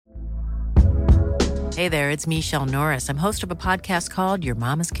Hey there, it's Michelle Norris. I'm host of a podcast called Your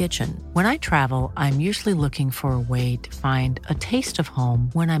Mama's Kitchen. When I travel, I'm usually looking for a way to find a taste of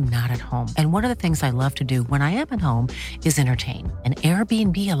home when I'm not at home. And one of the things I love to do when I am at home is entertain. And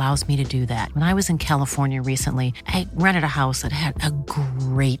Airbnb allows me to do that. When I was in California recently, I rented a house that had a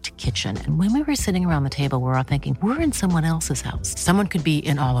great kitchen. And when we were sitting around the table, we were all thinking, we're in someone else's house. Someone could be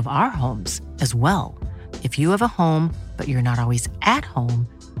in all of our homes as well. If you have a home, but you're not always at home,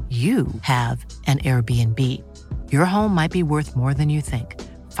 you have an Airbnb. Your home might be worth more than you think.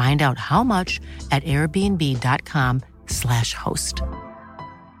 Find out how much at airbnb.com/host.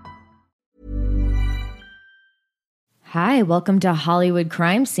 Hi, welcome to Hollywood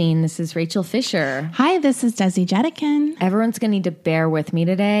Crime Scene. This is Rachel Fisher. Hi, this is Desi Jetikin. Everyone's going to need to bear with me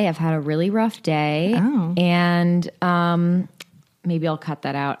today. I've had a really rough day. Oh. And maybe I'll cut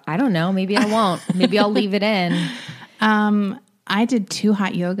that out. I don't know. Maybe I won't. Maybe I'll leave it in. I did 2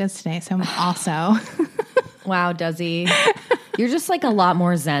 hot yogas today, so I'm also... Wow, Desi. You're just like a lot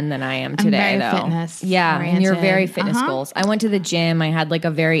more zen than I am today, I'm very though. fitness Yeah, oriented. and you're very fitness goals. I went to the gym. I had like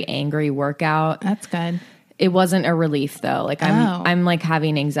a very angry workout. That's good. It wasn't a relief though. Like I'm like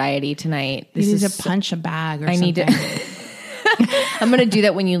having anxiety tonight. You need to punch a bag or something. Need to. I'm going to do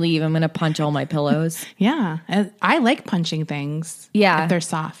that when you leave. I'm going to punch all my pillows. Yeah. I like punching things. Yeah. If they're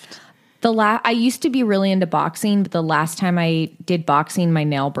soft. I used to be really into boxing, but the last time I did boxing, my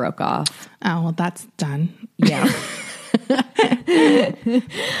nail broke off. Oh, well, that's done. Yeah.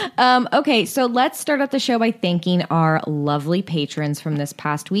 Okay, so let's start out the show by thanking our lovely patrons from this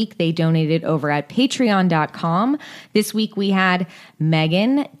past week. They donated over at patreon.com. This week we had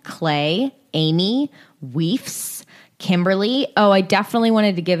Megan, Clay, Amy, Weefs, Kimberly. Oh, I definitely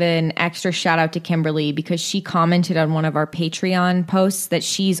wanted to give an extra shout out to Kimberly because she commented on one of our Patreon posts that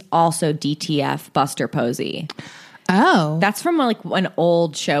she's also DTF Buster Posey. Oh. That's from like an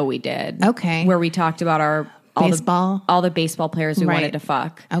old show we did. Okay. Where we talked about all the baseball players we wanted to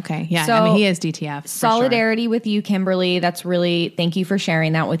fuck. Okay. Yeah. So, I mean, he is DTF. Solidarity with you, Kimberly. Thank you for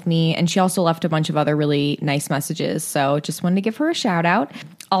sharing that with me. And she also left a bunch of other really nice messages. So just wanted to give her a shout out.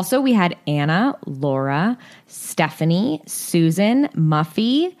 Also, we had Anna, Laura, Stephanie, Susan,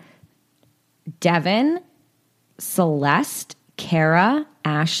 Muffy, Devin, Celeste, Kara,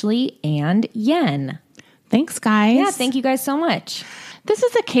 Ashley, and Yen. Thanks, guys. Yeah, thank you guys so much. This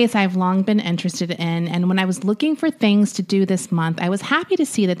is a case I've long been interested in, and when I was looking for things to do this month, I was happy to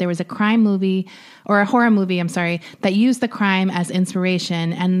see that there was a crime movie, or a horror movie, that used the crime as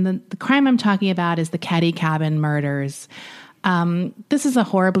inspiration, and the crime I'm talking about is the Ketty Cabin murders. This is a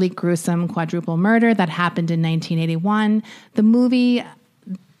horribly gruesome quadruple murder that happened in 1981. The movie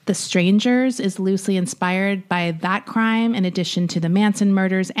The Strangers is loosely inspired by that crime, in addition to the Manson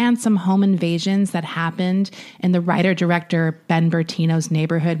murders and some home invasions that happened in the writer-director Ben Bertino's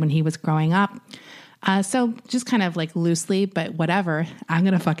neighborhood when he was growing up. So just kind of like loosely, but whatever. I'm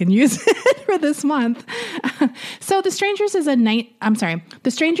going to fucking use it for this month. So The Strangers is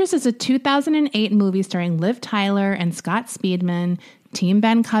a 2008 movie starring Liv Tyler and Scott Speedman, Team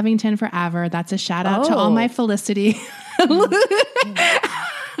Ben Covington forever. That's a shout out to all my Felicity.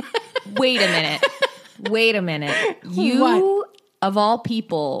 Wait a minute. You, of all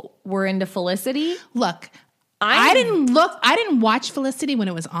people, were into Felicity? Look, I didn't watch Felicity when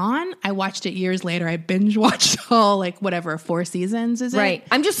it was on. I watched it years later. I binge watched all 4 seasons, is it? Right.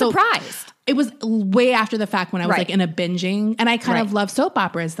 I'm just surprised. It was way after the fact when I was in a binging. And I kind of love soap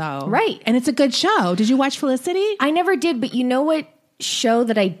operas though. Right. And it's a good show. Did you watch Felicity? I never did, but you know what show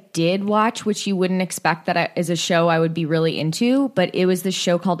that I did watch, which you wouldn't expect that is a show I would be really into, but it was the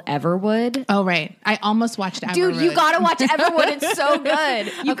show called Everwood. Oh, right. I almost watched Everwood. Dude, you gotta watch Everwood. It's so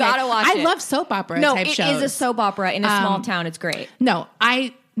good. You gotta watch it. I love soap opera type shows. No, it is a soap opera in a small town. It's great.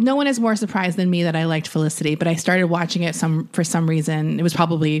 No one is more surprised than me that I liked Felicity, but I started watching it for some reason. It was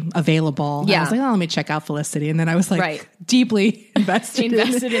probably available. Yeah. I was like, let me check out Felicity. And then I was deeply invested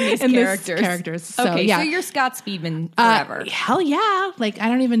in these characters. So, okay, so you're Scott Speedman forever. Hell yeah. I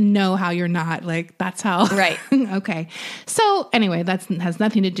don't even know how you're not. That's how. Right. Okay. So anyway, that has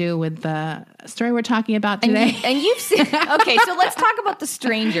nothing to do with the story we're talking about today. And you've seen, okay, so let's talk about The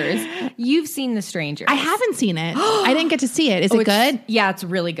Strangers. You've seen The Strangers. I haven't seen it. I didn't get to see it. Is it good? Yeah, it's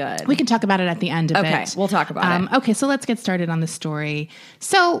really good. We can talk about it at the end of it. Okay, we'll talk about it. Okay, so let's get started on the story.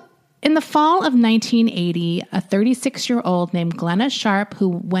 So in the fall of 1980, a 36-year-old named Glenna Sharp, who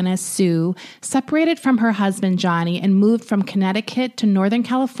went as Sue, separated from her husband, Johnny, and moved from Connecticut to Northern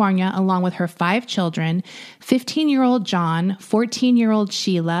California along with her 5 children, 15-year-old John, 14-year-old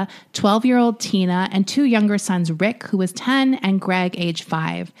Sheila, 12-year-old Tina, and 2 younger sons, Rick, who was 10, and Greg, age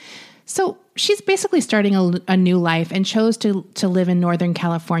 5. So she's basically starting a new life and chose to live in Northern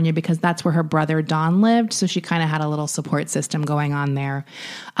California because that's where her brother Don lived. So she kind of had a little support system going on there.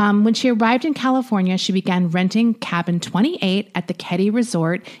 When she arrived in California, she began renting cabin 28 at the Keddie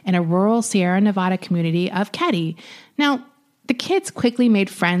Resort in a rural Sierra Nevada community of Keddie. Now, the kids quickly made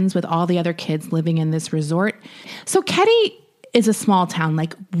friends with all the other kids living in this resort. So Keddie is a small town,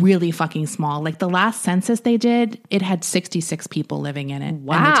 like really fucking small. Like the last census they did, it had 66 people living in it.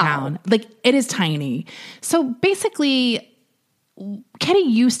 Wow. In the town. Like it is tiny. So basically, Keddie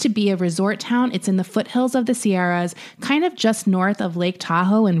used to be a resort town. It's in the foothills of the Sierras, kind of just north of Lake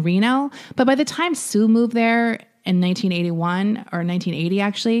Tahoe and Reno. But by the time Sue moved there in 1981 or 1980,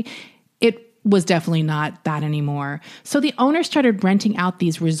 actually, it was definitely not that anymore. So the owner started renting out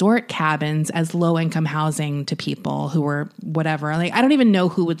these resort cabins as low-income housing to people who were whatever. Like, I don't even know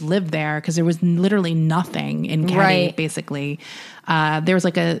who would live there because there was literally nothing in Keddie, basically. There was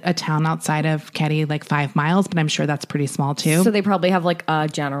like a town outside of Keddie, like 5 miles, but I'm sure that's pretty small too. So they probably have like a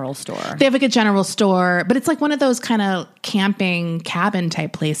general store. They have like a general store, but it's like one of those kind of camping cabin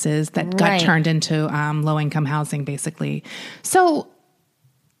type places that got turned into low-income housing, basically. So,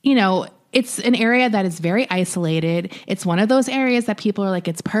 you know, it's an area that is very isolated. It's one of those areas that people are like,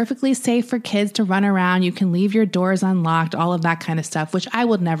 it's perfectly safe for kids to run around. You can leave your doors unlocked, all of that kind of stuff, which I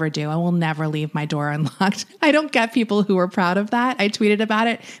would never do. I will never leave my door unlocked. I don't get people who are proud of that. I tweeted about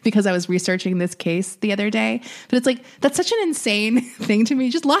it because I was researching this case the other day. But it's like, that's such an insane thing to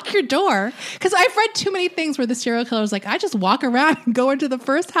me. Just lock your door. Because I've read too many things where the serial killer is like, I just walk around and go into the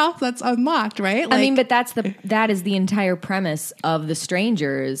first house that's unlocked, right? Like, I mean, but that is the entire premise of The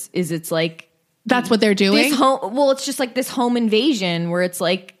Strangers, is it's like, that's what they're doing. It's just like this home invasion where it's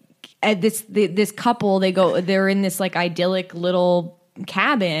like this couple, they're in this like idyllic little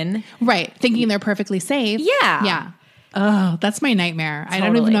cabin, right? Thinking they're perfectly safe. Yeah. Oh, that's my nightmare. Totally. I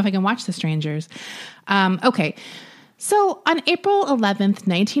don't even know if I can watch The Strangers. Okay. So on April 11th,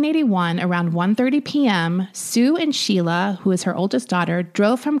 1981, around 1:30 p.m., Sue and Sheila, who is her oldest daughter,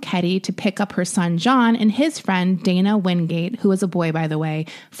 drove from Keddie to pick up her son John and his friend Dana Wingate, who is a boy, by the way,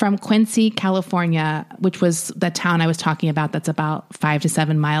 from Quincy, California, which was the town I was talking about that's about 5 to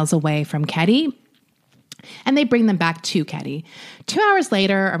 7 miles away from Keddie. And they bring them back to Keddie. 2 hours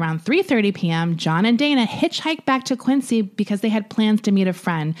later, around 3:30 p.m., John and Dana hitchhiked back to Quincy because they had plans to meet a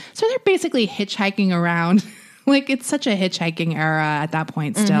friend. So they're basically hitchhiking around. Like, it's such a hitchhiking era at that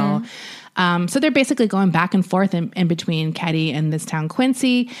point still. Mm-hmm. So they're basically going back and forth in between Keddie and this town,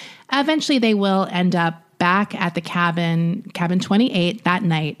 Quincy. Eventually, they will end up back at the cabin 28 that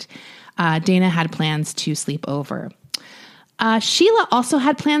night. Dana had plans to sleep over. Sheila also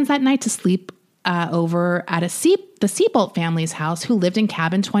had plans that night to sleep over at the Seabolt family's house, who lived in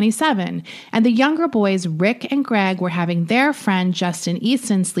cabin 27. And the younger boys, Rick and Greg, were having their friend Justin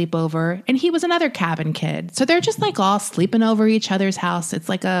Easton sleep over, and he was another cabin kid. So they're just like all sleeping over each other's house. It's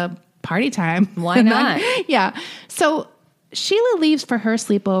like a party time. Why not? Yeah. So Sheila leaves for her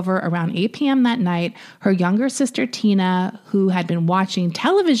sleepover around 8 p.m. that night. Her younger sister, Tina, who had been watching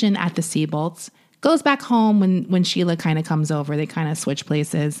television at the Seabolts, goes back home when Sheila kind of comes over. They kind of switch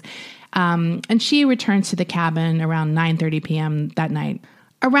places. And she returns to the cabin around 9:30 p.m. that night.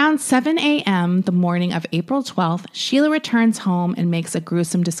 Around 7 a.m. the morning of April 12th, Sheila returns home and makes a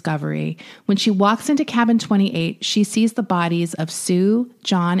gruesome discovery. When she walks into cabin 28, she sees the bodies of Sue,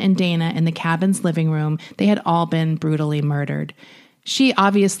 John, and Dana in the cabin's living room. They had all been brutally murdered. She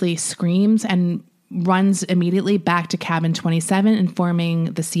obviously screams and runs immediately back to cabin 27,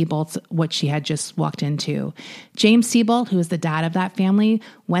 informing the Seabolts what she had just walked into. James Seabolt, who is the dad of that family,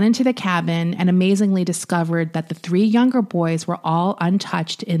 went into the cabin and amazingly discovered that the 3 younger boys were all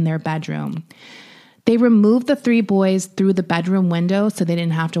untouched in their bedroom. They removed the 3 boys through the bedroom window so they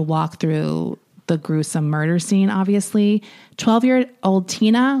didn't have to walk through the gruesome murder scene, obviously. 12-year-old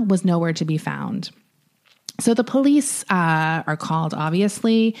Tina was nowhere to be found. So the police are called,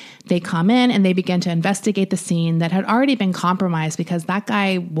 obviously. They come in and they begin to investigate the scene that had already been compromised because that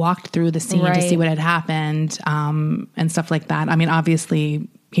guy walked through the scene to see what had happened and stuff like that. I mean, obviously,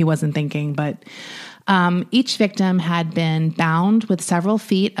 he wasn't thinking, but each victim had been bound with several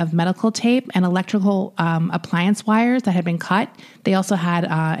feet of medical tape and electrical appliance wires that had been cut. They also had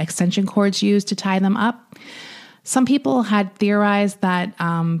extension cords used to tie them up. Some people had theorized that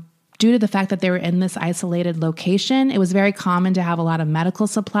due to the fact that they were in this isolated location, it was very common to have a lot of medical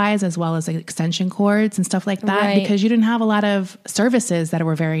supplies as well as extension cords and stuff like that because you didn't have a lot of services that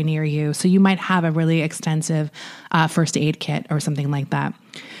were very near you. So you might have a really extensive first aid kit or something like that.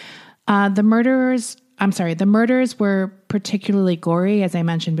 The murders were particularly gory, as I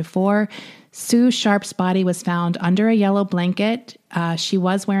mentioned before. Sue Sharp's body was found under a yellow blanket. She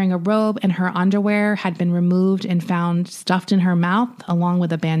was wearing a robe, and her underwear had been removed and found stuffed in her mouth along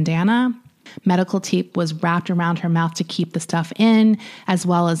with a bandana. Medical tape was wrapped around her mouth to keep the stuff in, as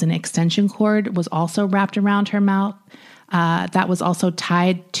well as an extension cord was also wrapped around her mouth. That was also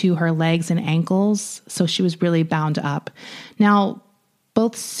tied to her legs and ankles, so she was really bound up. Now,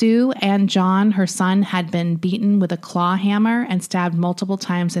 both Sue and John, her son, had been beaten with a claw hammer and stabbed multiple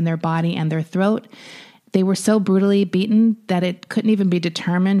times in their body and their throat. They were so brutally beaten that it couldn't even be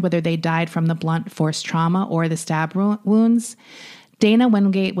determined whether they died from the blunt force trauma or the stab wounds. Dana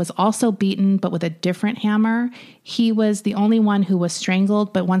Wingate was also beaten, but with a different hammer. He was the only one who was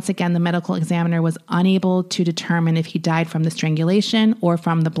strangled, but once again, the medical examiner was unable to determine if he died from the strangulation or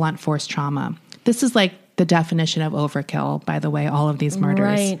from the blunt force trauma. This is like the definition of overkill, by the way, all of these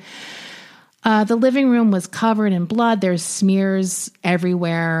murders. Right. The living room was covered in blood. There's smears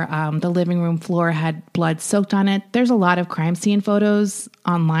everywhere. The living room floor had blood soaked on it. There's a lot of crime scene photos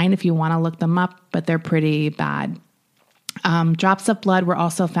online if you want to look them up, but they're pretty bad. Drops of blood were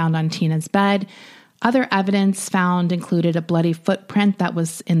also found on Tina's bed. Other evidence found included a bloody footprint that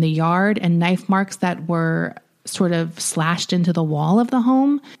was in the yard and knife marks that were sort of slashed into the wall of the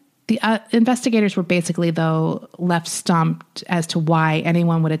home. The investigators were basically, though, left stumped as to why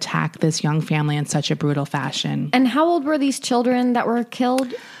anyone would attack this young family in such a brutal fashion. And how old were these children that were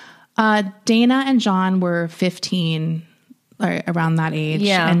killed? Dana and John were 15, or around that age,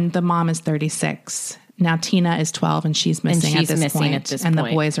 and the mom is 36. Now Tina is 12 and she's missing at this point. And the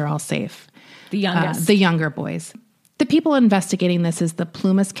boys are all safe. The youngest. The younger boys. The people investigating this is the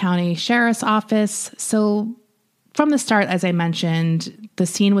Plumas County Sheriff's Office. So from the start, as I mentioned, the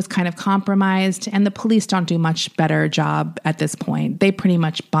scene was kind of compromised and the police don't do much better job at this point. They pretty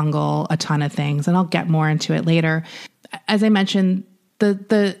much bungle a ton of things, and I'll get more into it later. As I mentioned,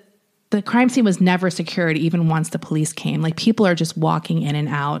 the crime scene was never secured even once the police came. Like, people are just walking in and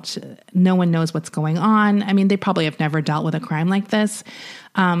out. No one knows what's going on. I mean, they probably have never dealt with a crime like this.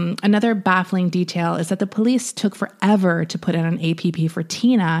 Another baffling detail is that the police took forever to put in an APB for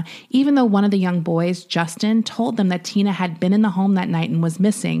Tina, even though one of the young boys, Justin, told them that Tina had been in the home that night and was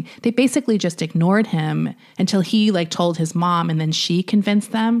missing. They basically just ignored him until he told his mom, and then she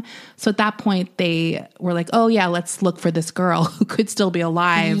convinced them. So at that point, they were like, oh yeah, let's look for this girl who could still be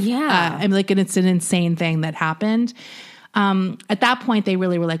alive. Yeah. And it's an insane thing that happened. At that point, they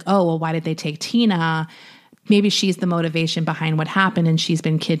really were like, oh, well, why did they take Tina? Maybe she's the motivation behind what happened and she's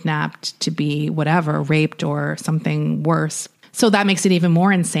been kidnapped to be whatever, raped or something worse. So that makes it even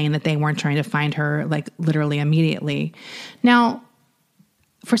more insane that they weren't trying to find her literally immediately. Now,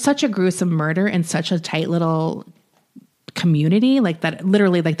 for such a gruesome murder in such a tight little community,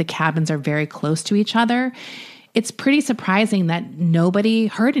 literally the cabins are very close to each other, it's pretty surprising that nobody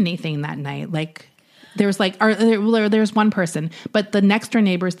heard anything that night. There's one person, but the next door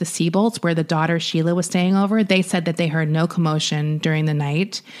neighbors, the Seabolts, where the daughter Sheila was staying over, they said that they heard no commotion during the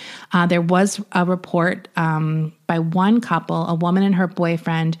night. There was a report by one couple, a woman and her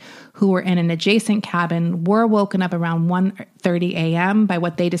boyfriend, who were in an adjacent cabin, were woken up around 1:30 a.m. by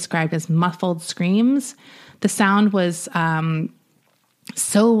what they described as muffled screams. The sound was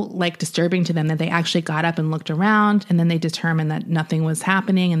so disturbing to them that they actually got up and looked around, and then they determined that nothing was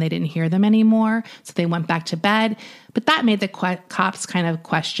happening and they didn't hear them anymore. So they went back to bed. But that made the cops kind of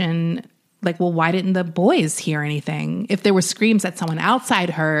question, well, why didn't the boys hear anything? If there were screams that someone outside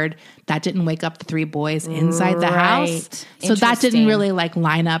heard, that didn't wake up the three boys inside the house. So that didn't really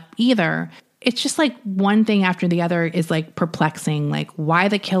line up either. It's just one thing after the other is perplexing, why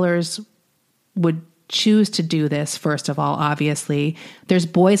the killers would choose to do this. First of all, obviously there's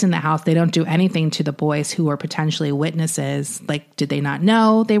boys in the house. They don't do anything to the boys who are potentially witnesses. Did they not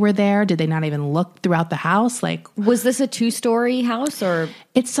know they were there? Did they not even look throughout the house? Was this a 2-story house or?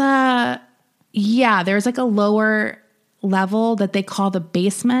 It's there's a lower level that they call the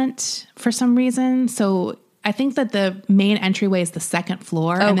basement for some reason. So I think that the main entryway is the second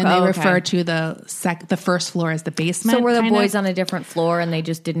floor, and then they refer to the first floor as the basement. So were the boys on a different floor and they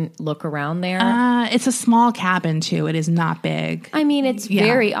just didn't look around there? It's a small cabin too. It is not big. I mean, it's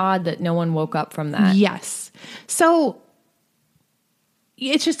very odd that no one woke up from that. Yes. So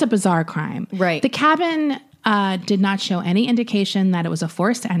it's just a bizarre crime. Right. The cabin did not show any indication that it was a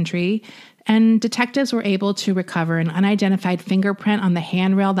forced entry, and detectives were able to recover an unidentified fingerprint on the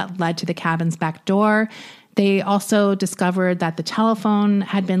handrail that led to the cabin's back door. They also discovered that the telephone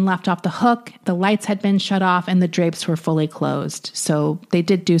had been left off the hook, the lights had been shut off, and the drapes were fully closed. So they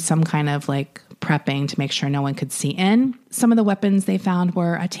did do some kind of prepping to make sure no one could see in. Some of the weapons they found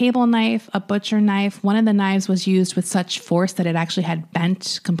were a table knife, a butcher knife. One of the knives was used with such force that it actually had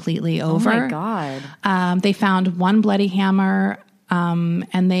bent completely over. Oh my God. They found one bloody hammer,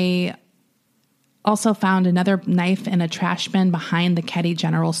 and they also found another knife in a trash bin behind the Ketty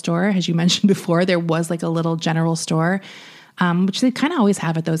General Store. As you mentioned before, there was like a little general store, which they kind of always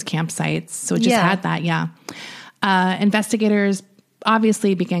have at those campsites. So it just had that, investigators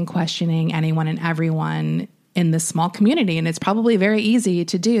obviously began questioning anyone and everyone in this small community, and it's probably very easy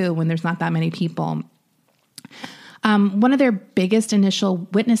to do when there's not that many people. One of their biggest initial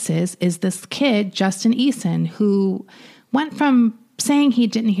witnesses is this kid, Justin Eason, who went from saying he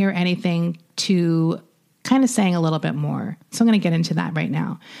didn't hear anything to kind of saying a little bit more. So I'm going to get into that right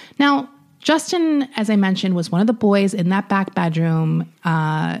now. Now, Justin, as I mentioned, was one of the boys in that back bedroom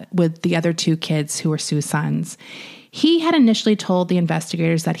with the other two kids who were Sue's sons. He had initially told the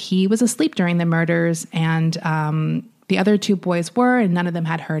investigators that he was asleep during the murders, and the other two boys were, and none of them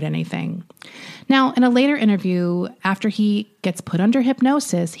had heard anything. Now, in a later interview, after he gets put under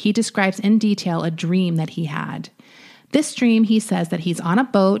hypnosis, he describes in detail a dream that he had. This dream, he says that he's on a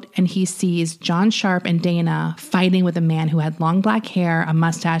boat and he sees John Sharp and Dana fighting with a man who had long black hair, a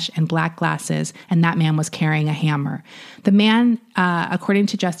mustache, and black glasses, and that man was carrying a hammer. The man, according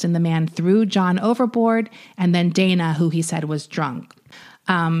to Justin, the man threw John overboard, and then Dana, who he said was drunk.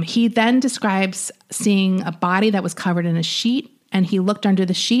 He then describes seeing a body that was covered in a sheet, and he looked under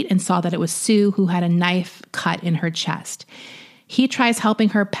the sheet and saw that it was Sue, who had a knife cut in her chest. He tries helping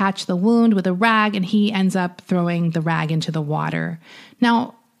her patch the wound with a rag, and he ends up throwing the rag into the water.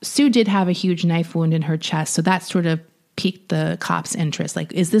 Now, Sue did have a huge knife wound in her chest, so that sort of piqued the cops' interest.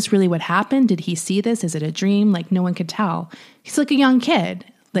 Like, is this really what happened? Did he see this? Is it a dream? Like, no one could tell. He's like a young kid.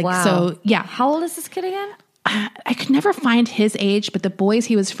 Like, wow. So, yeah. How old is this kid again? I could never find his age, but the boys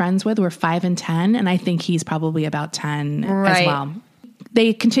he was friends with were 5 and 10, and I think he's probably about 10 as well.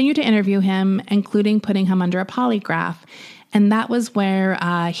 They continue to interview him, including putting him under a polygraph. And that was where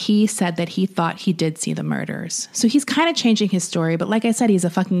he said that he thought he did see the murders. So he's kind of changing his story. But like I said, he's a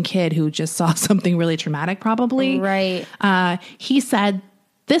fucking kid who just saw something really traumatic, probably. Right.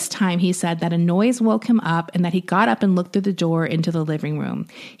 This time he said that a noise woke him up and that he got up and looked through the door into the living room.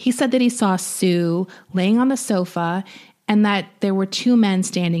 He said that he saw Sue laying on the sofa and that there were two men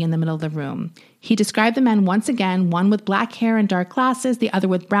standing in the middle of the room. He described the men once again, one with black hair and dark glasses, the other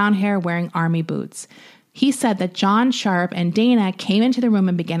with brown hair wearing army boots. He said that John Sharp and Dana came into the room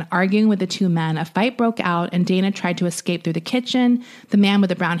and began arguing with the two men. A fight broke out and Dana tried to escape through the kitchen. The man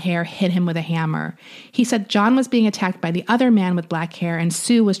with the brown hair hit him with a hammer. He said John was being attacked by the other man with black hair and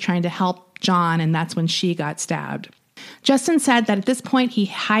Sue was trying to help John, and that's when she got stabbed. Justin said that at this point he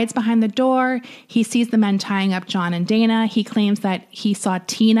hides behind the door. He sees the men tying up John and Dana. He claims that he saw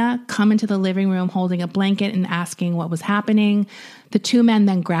Tina come into the living room holding a blanket and asking what was happening. The two men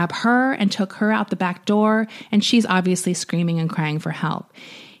then grab her and took her out the back door, and she's obviously screaming and crying for help.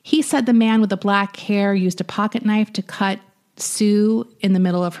 He said the man with the black hair used a pocket knife to cut Sue in the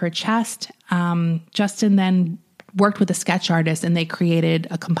middle of her chest. Justin then worked with a sketch artist, and they created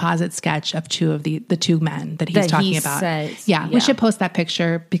a composite sketch of two of the two men that he's talking about. Yeah, we should post that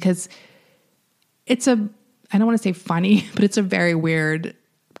picture because it's I don't want to say funny, but it's a very weird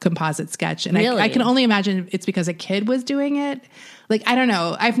composite sketch. And really? I can only imagine it's because a kid was doing it. Like, I don't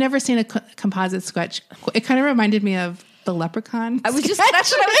know. I've never seen a composite sketch. It kind of reminded me of the Leprechaun that's what I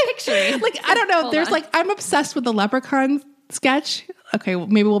was picturing. Like, I don't know. There's like, I'm obsessed with the Leprechaun sketch. Okay, well,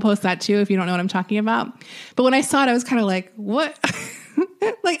 maybe we'll post that too if you don't know what I'm talking about. But when I saw it, I was kind of like, what?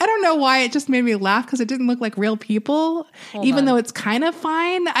 Like, I don't know why it just made me laugh because it didn't look like real people, even though it's kind of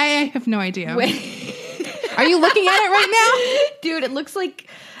fine. I have no idea. Wait. Are you looking at it right now? Dude, it looks like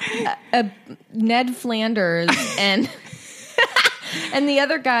Ned Flanders and and the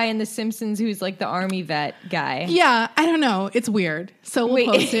other guy in The Simpsons who's like the army vet guy. Yeah, I don't know. It's weird. So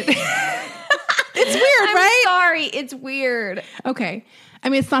we'll post it. It's weird, I'm right? Sorry, it's weird. Okay. I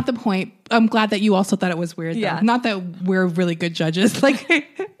mean, it's not the point. I'm glad that you also thought it was weird, though. Yeah. Not that we're really good judges. Like,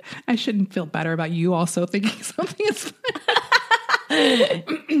 I shouldn't feel better about you also thinking something is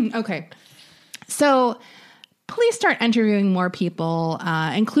funny. Okay. So police start interviewing more people,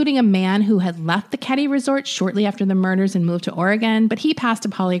 including a man who had left the Ketty Resort shortly after the murders and moved to Oregon, but he passed a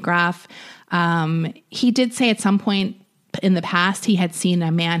polygraph. He did say at some point in the past he had seen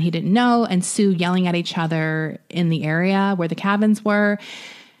a man he didn't know and Sue yelling at each other in the area where the cabins were.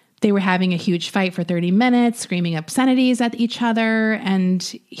 They were having a huge fight for 30 minutes, screaming obscenities at each other. And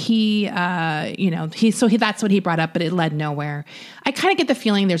that's what he brought up, but it led nowhere. I kind of get the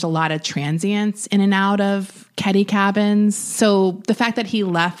feeling there's a lot of transients in and out of Ketty cabins. So the fact that he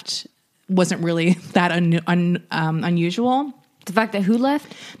left wasn't really that unusual. The fact that who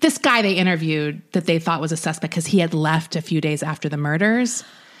left? This guy they interviewed that they thought was a suspect because he had left a few days after the murders.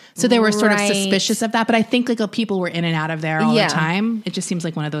 So they were sort of suspicious of that. But I think like people were in and out of there all the time. It just seems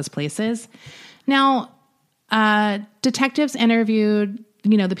like one of those places. Now, detectives interviewed,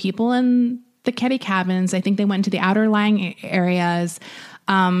 the people in the Ketty cabins. I think they went into the outer lying areas.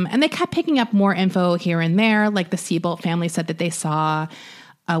 And they kept picking up more info here and there. Like the Seabolt family said that they saw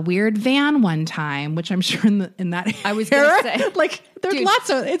a weird van one time, which I'm sure in that I was going to say, like there's lots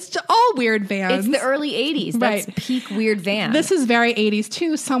of, it's all weird vans. It's the early 80s. That's peak weird van. This is very 80s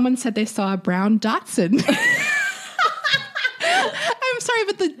too. Someone said they saw a brown Datsun. I'm sorry,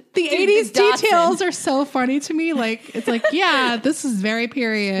 but the 80s details are so funny to me. Like, it's like, yeah, this is very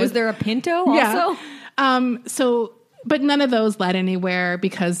period. Was there a Pinto also? Yeah. But none of those led anywhere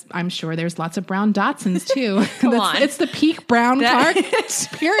because I'm sure there's lots of brown Datsuns too. Come on. It's the peak brown car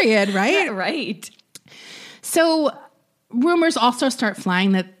period, right? Right. So rumors also start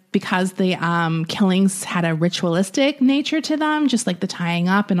flying that because the killings had a ritualistic nature to them, just like the tying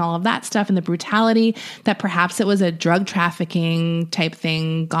up and all of that stuff and the brutality, that perhaps it was a drug trafficking type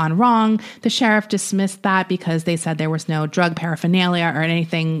thing gone wrong. The sheriff dismissed that because they said there was no drug paraphernalia or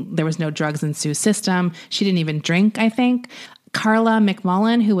anything. There was no drugs in Sue's system. She didn't even drink, I think. Carla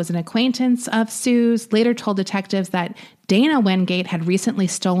McMullen, who was an acquaintance of Sue's, later told detectives that Dana Wingate had recently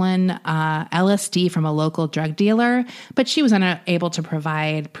stolen LSD from a local drug dealer, but she was unable to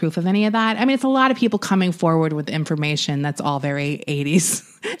provide proof of any of that. I mean, it's a lot of people coming forward with information that's all very 80s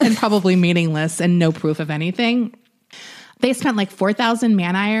and probably meaningless and no proof of anything. They spent like 4,000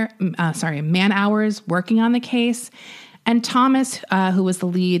 man hours working on the case. And Thomas, who was the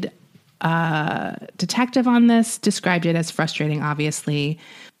lead detective on this, described it as frustrating, obviously.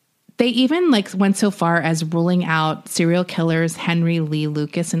 They even went so far as ruling out serial killers Henry Lee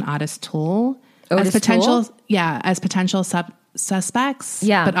Lucas and Otis Toole as potential suspects.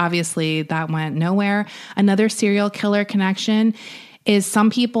 Yeah. But obviously that went nowhere. Another serial killer connection is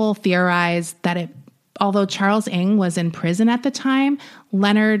some people theorize that although Charles Ng was in prison at the time,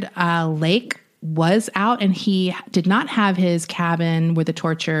 Leonard Lake was out and he did not have his cabin with a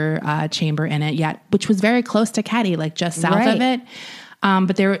torture chamber in it yet, which was very close to Ketty, like just south of it.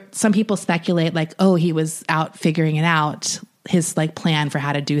 But some people speculate he was out figuring it out, his plan for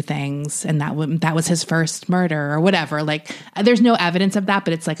how to do things. And that was his first murder or whatever. There's no evidence of that,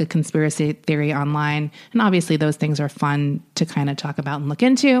 but it's like a conspiracy theory online. And obviously those things are fun to kind of talk about and look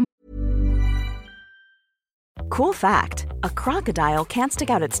into. Cool fact, a crocodile can't stick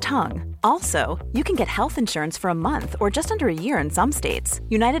out its tongue. Also, you can get health insurance for a month or just under a year in some states.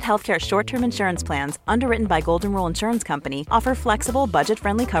 United Healthcare short-term insurance plans, underwritten by Golden Rule Insurance Company, offer flexible,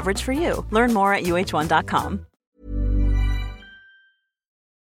 budget-friendly coverage for you. Learn more at uh1.com.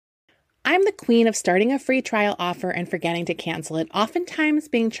 I'm the queen of starting a free trial offer and forgetting to cancel it, oftentimes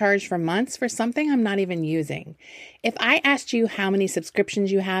being charged for months for something I'm not even using. If I asked you how many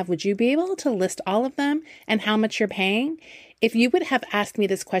subscriptions you have, would you be able to list all of them and how much you're paying? If you would have asked me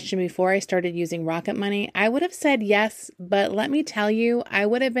this question before I started using Rocket Money, I would have said yes, but let me tell you, I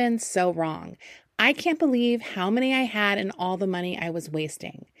would have been so wrong. I can't believe how many I had and all the money I was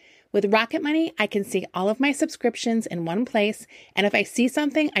wasting. With Rocket Money, I can see all of my subscriptions in one place, and if I see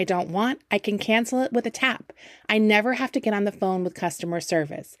something I don't want, I can cancel it with a tap. I never have to get on the phone with customer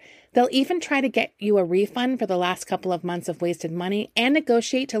service. They'll even try to get you a refund for the last couple of months of wasted money and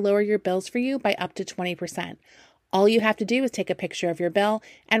negotiate to lower your bills for you by up to 20%. All you have to do is take a picture of your bill,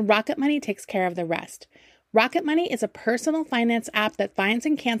 and Rocket Money takes care of the rest. Rocket Money is a personal finance app that finds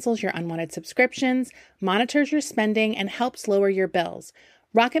and cancels your unwanted subscriptions, monitors your spending, and helps lower your bills.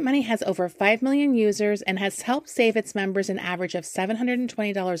 Rocket Money has over 5 million users and has helped save its members an average of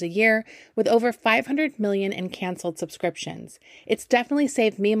 $720 a year with over 500 million in canceled subscriptions. It's definitely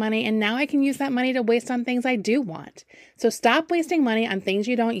saved me money, and now I can use that money to waste on things I do want. So stop wasting money on things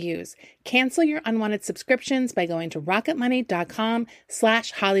you don't use. Cancel your unwanted subscriptions by going to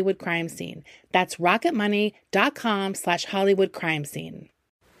rocketmoney.com/Hollywood Crime Scene. That's rocketmoney.com/Hollywood Crime Scene.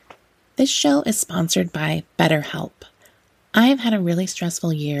 This show is sponsored by BetterHelp. I've had a really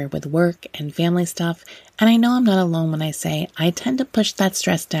stressful year with work and family stuff, and I know I'm not alone when I say I tend to push that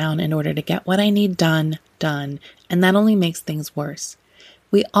stress down in order to get what I need done, and that only makes things worse.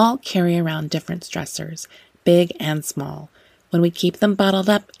 We all carry around different stressors, big and small. When we keep them bottled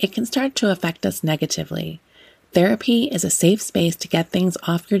up, it can start to affect us negatively. Therapy is a safe space to get things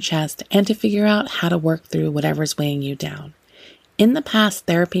off your chest and to figure out how to work through whatever's weighing you down. In the past,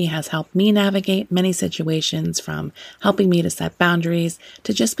 therapy has helped me navigate many situations, from helping me to set boundaries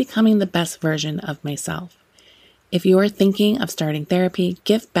to just becoming the best version of myself. If you are thinking of starting therapy,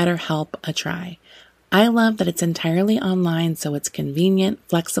 give BetterHelp a try. I love that it's entirely online, so it's convenient,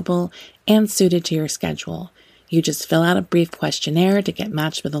 flexible, and suited to your schedule. You just fill out a brief questionnaire to get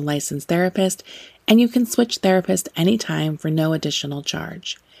matched with a licensed therapist, and you can switch therapists anytime for no additional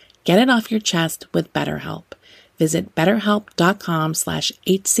charge. Get it off your chest with BetterHelp. Visit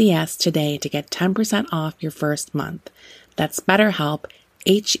betterhelp.com/HCS today to get 10% off your first month. That's BetterHelp,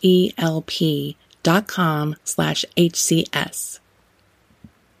 HELP.com/HCS.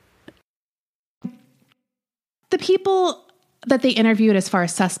 The people that they interviewed as far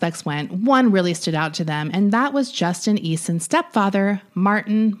as suspects went, one really stood out to them, and that was Justin Easton's stepfather,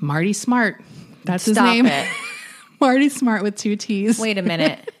 Marty Smart. That's his name. Stop it. Marty Smart with 2 T's. Wait a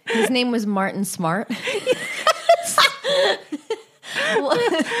minute. His name was Martin Smart?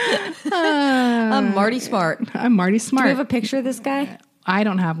 I'm Marty Smart. I'm Marty Smart. Do we have a picture of this guy? I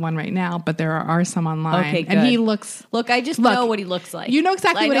don't have one right now, but there are some online. Okay, good. And he looks... Look, I just know what he looks like. You know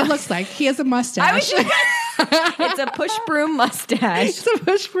exactly what he looks like. He has a mustache. It's a push broom mustache. It's a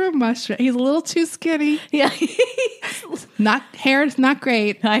push broom mustache. He's a little too skinny. Yeah. Hair's not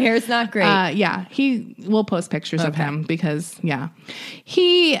great. My hair's not great. Yeah. We'll post pictures of him because,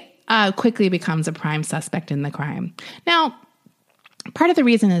 he quickly becomes a prime suspect in the crime. Now, part of the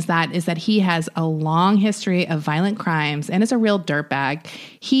reason is that he has a long history of violent crimes and is a real dirtbag.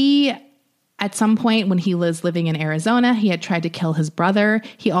 He, at some point when he was living in Arizona, he had tried to kill his brother.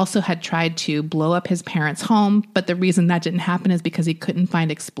 He also had tried to blow up his parents' home, but the reason that didn't happen is because he couldn't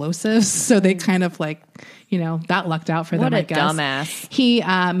find explosives. So they kind of that lucked out for them, I guess. What a dumbass. He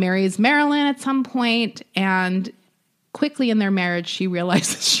marries Marilyn at some point, and quickly in their marriage, she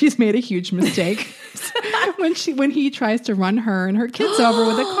realizes she's made a huge mistake when he tries to run her and her kids over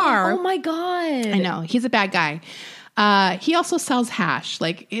with a car. Oh my God. I know. He's a bad guy. He also sells hash.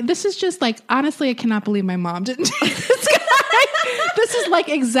 This is just honestly, I cannot believe my mom didn't take this guy. This is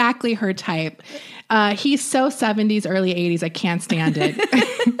exactly her type. He's so 70s, early 80s. I can't stand it.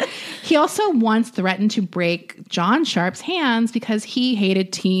 He also once threatened to break John Sharp's hands because he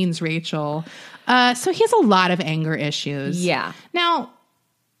hated teens, Rachel. So he has a lot of anger issues. Yeah. Now,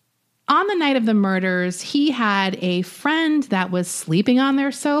 on the night of the murders, he had a friend that was sleeping on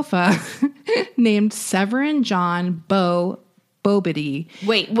their sofa named Severin John Bobity.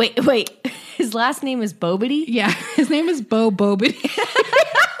 Wait. His last name is Bobity? Yeah, his name is Bobity.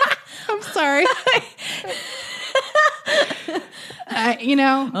 I'm sorry.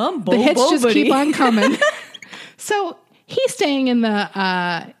 The hits just keep on coming. So he's staying in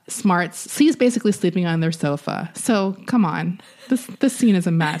the Smarts. He's basically sleeping on their sofa. So come on. This scene is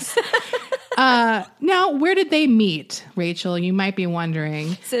a mess. Now, where did they meet, Rachel? You might be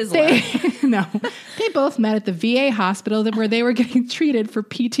wondering. Sizzler. No. They both met at the VA hospital where they were getting treated for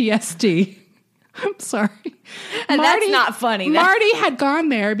PTSD. I'm sorry. And that's not funny. Marty had gone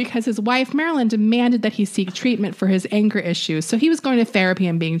there because his wife, Marilyn, demanded that he seek treatment for his anger issues. So he was going to therapy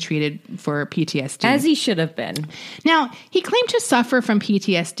and being treated for PTSD. As he should have been. Now, he claimed to suffer from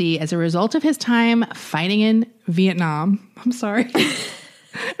PTSD as a result of his time fighting in Vietnam. I'm sorry.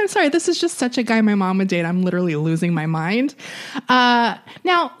 I'm sorry. This is just such a guy my mom would date. I'm literally losing my mind.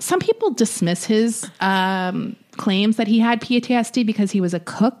 Now, some people dismiss his claims that he had PTSD because he was a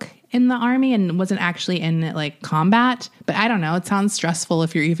cook in the army and wasn't actually in combat. But I don't know. It sounds stressful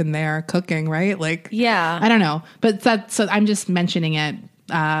if you're even there cooking, right? Yeah. I don't know. But so I'm just mentioning it.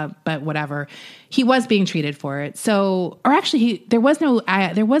 But whatever. He was being treated for it. So, or actually, there was no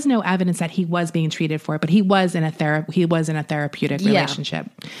evidence that he was being treated for it, but he was in a therapeutic relationship.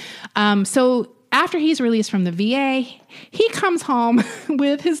 So after he's released from the VA, he comes home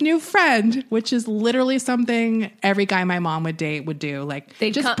with his new friend, which is literally something every guy my mom would date would do.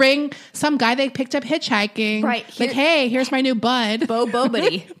 Bring some guy they picked up hitchhiking. Right. Hey, here's my new bud. Bo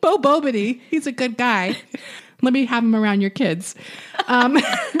Bobity. Bo Bobity. He's a good guy. Let me have him around your kids.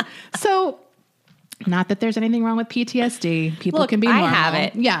 So, not that there's anything wrong with PTSD. People can be normal. I have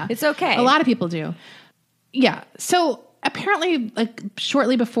it. Yeah. It's okay. A lot of people do. Yeah. So, apparently,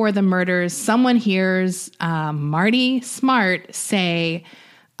 shortly before the murders, someone hears Marty Smart say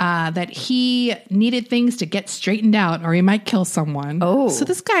that he needed things to get straightened out or he might kill someone. Oh. So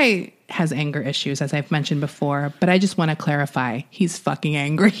this guy has anger issues, as I've mentioned before, but I just want to clarify, he's fucking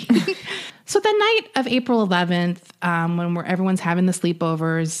angry. So the night of April 11th, when everyone's having the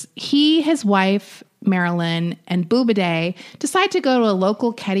sleepovers, he, his wife, Marilyn, and Boobaday decide to go to a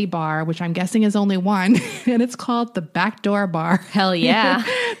local Ketty bar, which I'm guessing is only one, and it's called the Backdoor Bar. Hell yeah.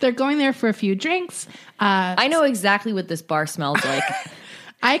 They're going there for a few drinks. I know exactly what this bar smells like.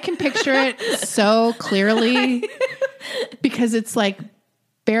 I can picture it so clearly because it's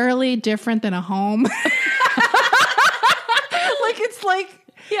barely different than a home.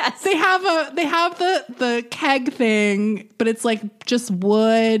 Yes. They have the keg thing, but it's like just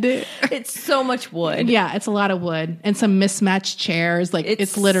wood. It's so much wood. Yeah, it's a lot of wood and some mismatched chairs. Like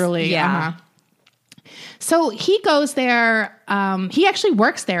it's literally, So he goes there. He actually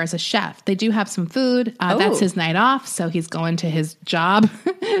works there as a chef. They do have some food. That's his night off. So he's going to his job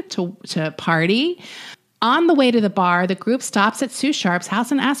to party. On the way to the bar, the group stops at Sue Sharp's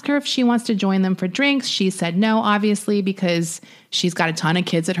house and asks her if she wants to join them for drinks. She said no, obviously, because she's got a ton of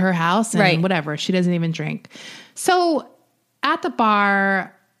kids at her house and whatever. She doesn't even drink. So at the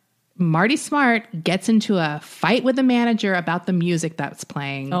bar, Marty Smart gets into a fight with the manager about the music that's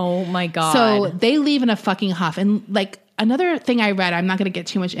playing. Oh my God. So they leave in a fucking huff. And like another thing I read, I'm not going to get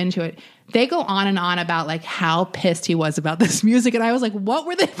too much into it. They go on and on about like how pissed he was about this music. And I was like, what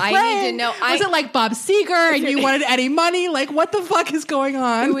were they playing? I need to know. Was it like Bob Seger and you wanted Eddie Money? Like what the fuck is going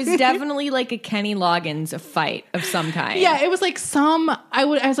on? It was definitely like a Kenny Loggins fight of some kind. Yeah, it was like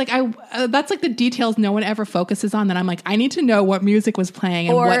that's like the details no one ever focuses on. That I'm like, I need to know what music was playing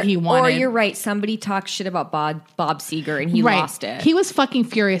and what he wanted. Or you're right. Somebody talked shit about Bob Seger and he lost it. He was fucking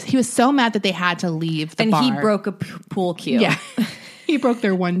furious. He was so mad that they had to leave the bar. And he broke a pool cue. Yeah. He broke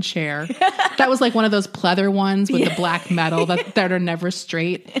their one chair. That was like one of those pleather ones with the black metal that are never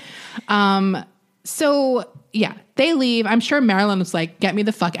straight. So yeah, they leave. I'm sure Marilyn was like, get me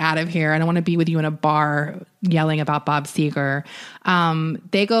the fuck out of here. I don't want to be with you in a bar yelling about Bob Seger.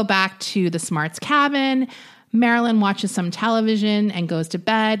 They go back to the Smart's cabin. Marilyn watches some television and goes to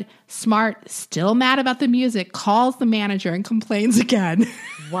bed. Smart, still mad about the music, calls the manager and complains again.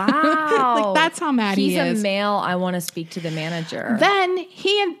 Wow. Like that's how mad he is. He's a male. I want to speak to the manager. Then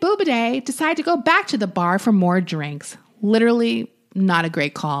he and Boobaday decide to go back to the bar for more drinks. Literally not a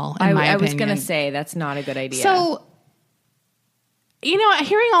great call, in my opinion. I was going to say that's not a good idea. So, you know,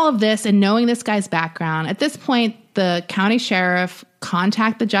 hearing all of this and knowing this guy's background, at this point, the county sheriff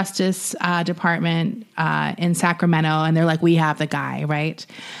contact the Justice Department in Sacramento, and they're like, we have the guy, right?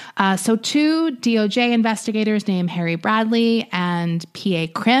 So two DOJ investigators named Harry Bradley and P.A.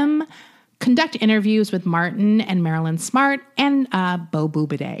 Krim conduct interviews with Martin and Marilyn Smart and Bo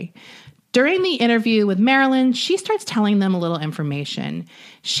Boobaday. During the interview with Marilyn, she starts telling them a little information.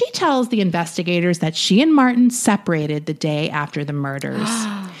 She tells the investigators that she and Martin separated the day after the murders.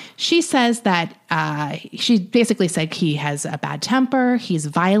 She says that she basically said he has a bad temper, he's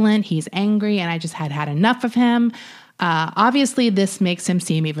violent, he's angry, and I just had enough of him. Obviously, this makes him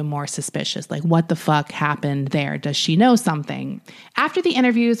seem even more suspicious. Like, what the fuck happened there? Does she know something? After the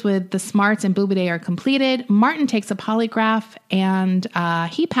interviews with the Smarts and Boobaday are completed, Martin takes a polygraph and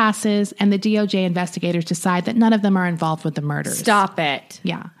he passes, and the DOJ investigators decide that none of them are involved with the murders. Stop it.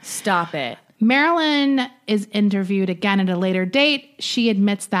 Yeah. Stop it. Marilyn is interviewed again at a later date. She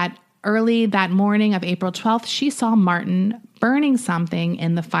admits that early that morning of April 12th, she saw Martin burning something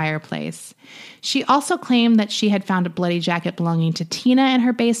in the fireplace. She also claimed that she had found a bloody jacket belonging to Tina in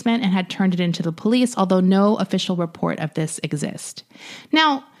her basement and had turned it into the police, although no official report of this exists.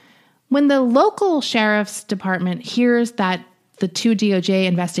 Now, when the local sheriff's department hears that the two DOJ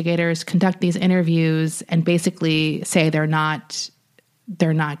investigators conduct these interviews and basically say they're not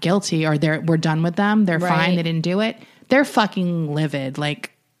guilty or we're done with them, they're fine, they didn't do it, they're fucking livid. Like,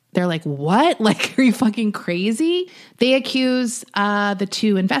 they're like, what? Like, are you fucking crazy? They accuse the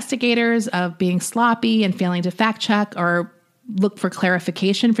two investigators of being sloppy and failing to fact check or look for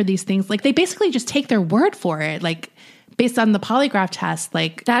clarification for these things. Like, they basically just take their word for it, like, based on the polygraph test.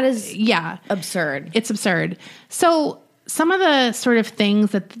 Like, that is absurd. It's absurd. So some of the sort of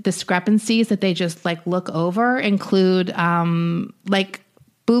things discrepancies that they just like look over include like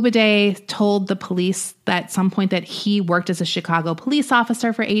Boobaday told the police at some point that he worked as a Chicago police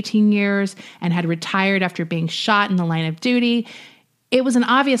officer for 18 years and had retired after being shot in the line of duty. It was an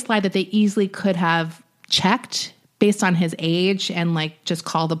obvious lie that they easily could have checked based on his age and like just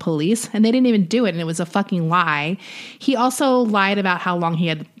call the police, and they didn't even do it, and it was a fucking lie. He also lied about how long he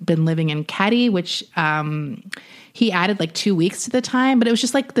had been living in Keddie, which he added like 2 weeks to the time, but it was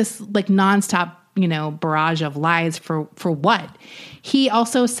just like this like nonstop, you know, barrage of lies for what? He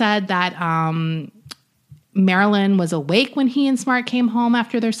also said that Marilyn was awake when he and Smart came home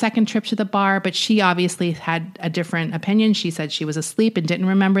after their second trip to the bar, but she obviously had a different opinion. She said she was asleep and didn't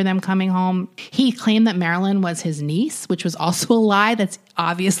remember them coming home. He claimed that Marilyn was his niece, which was also a lie that's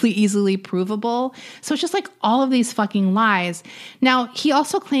obviously easily provable. So it's just like all of these fucking lies. Now, he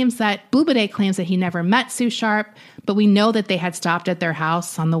also claims that Boobaday claims that he never met Sue Sharp, but we know that they had stopped at their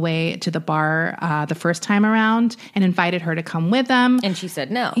house on the way to the bar the first time around and invited her to come with them. And she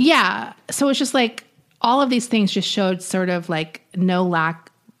said no. Yeah. So it's just like all of these things just showed sort of like no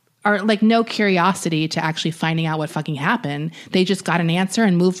lack are like no curiosity to actually finding out what fucking happened. They just got an answer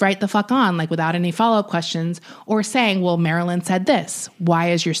and moved right the fuck on, like without any follow-up questions or saying, well, Marilyn said this.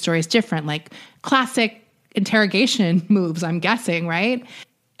 Why is your stories different? Like classic interrogation moves, I'm guessing, right?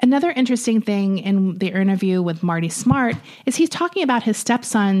 Another interesting thing in the interview with Marty Smart is he's talking about his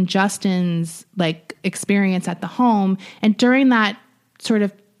stepson Justin's like experience at the home. And during that sort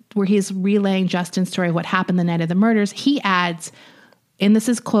of where he's relaying Justin's story of what happened the night of the murders, he adds, and this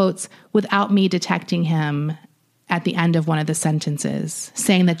is quotes, without me detecting him at the end of one of the sentences,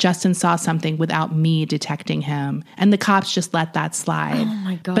 saying that Justin saw something without me detecting him. And the cops just let that slide. Oh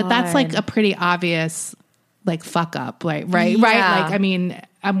my God. But that's like a pretty obvious like fuck up, right? Right. Yeah. Right. Like, I mean,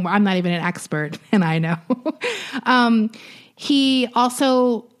 I'm not even an expert and I know. He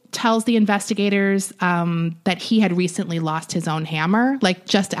also tells the investigators that he had recently lost his own hammer, like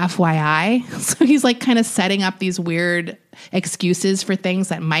just FYI. So he's like kind of setting up these weird excuses for things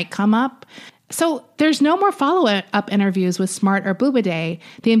that might come up. So there's no more follow-up interviews with Smart or Bubiday.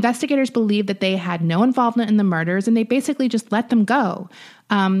 The investigators believed that they had no involvement in the murders and they basically just let them go.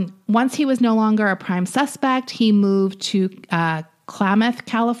 Once he was no longer a prime suspect, he moved to Klamath,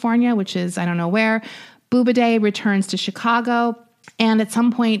 California, which is, I don't know where. Bubiday returns to Chicago. And at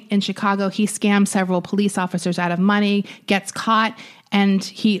some point in Chicago, he scams several police officers out of money, gets caught, and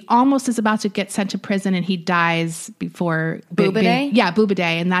he almost is about to get sent to prison, and he dies before... Bubiday?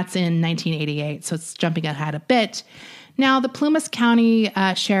 Bubiday, and that's in 1988, so it's jumping ahead a bit. Now, the Plumas County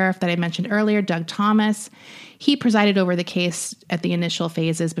sheriff that I mentioned earlier, Doug Thomas, he presided over the case at the initial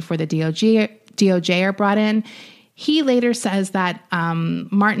phases before the DOJ are brought in. He later says that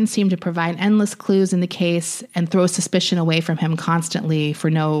Martin seemed to provide endless clues in the case and throw suspicion away from him constantly for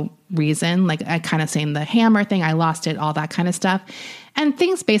no reason. Like I kind of saying the hammer thing, I lost it, all that kind of stuff. And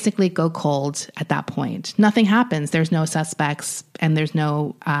things basically go cold at that point. Nothing happens. There's no suspects and there's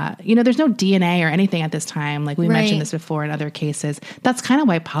no, there's no DNA or anything at this time. Like we mentioned this before in other cases. That's kind of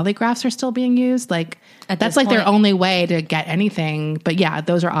why polygraphs are still being used. Like that's like their only way to get anything. But yeah,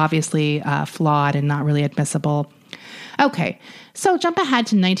 those are obviously flawed and not really admissible. Okay, so jump ahead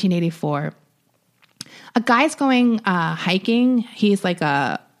to 1984. A guy's going hiking. He's like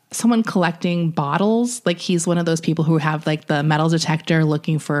someone collecting bottles. Like he's one of those people who have like the metal detector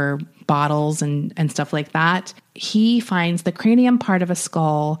looking for bottles and stuff like that. He finds the cranium part of a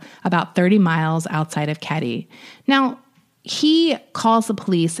skull about 30 miles outside of Keddie. Now, he calls the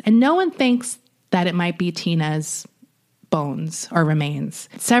police and no one thinks that it might be Tina's bones or remains.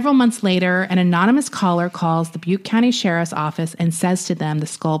 Several months later, an anonymous caller calls the Butte County Sheriff's Office and says to them the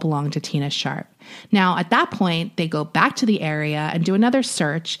skull belonged to Tina Sharp. Now, at that point, they go back to the area and do another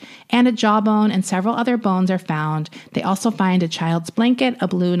search, and a jawbone and several other bones are found. They also find a child's blanket, a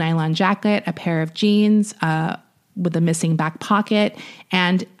blue nylon jacket, a pair of jeans with a missing back pocket,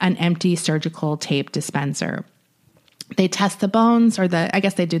 and an empty surgical tape dispenser. They test the bones, or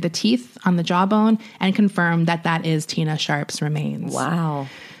they do the teeth on the jawbone and confirm that that is Tina Sharp's remains. Wow.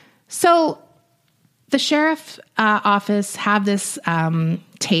 So the sheriff's office have this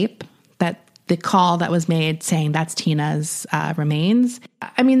tape, that the call that was made saying that's Tina's remains.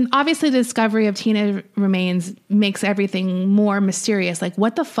 I mean, obviously the discovery of Tina's remains makes everything more mysterious. Like,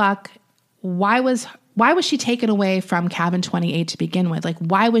 what the fuck? Why was she taken away from Cabin 28 to begin with? Like,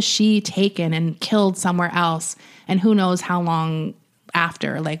 why was she taken and killed somewhere else? And who knows how long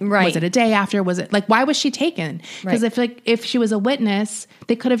after? Like, was it a day after? Was it like, why was she taken? Because if she was a witness,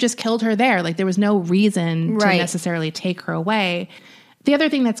 they could have just killed her there. Like, there was no reason to necessarily take her away. The other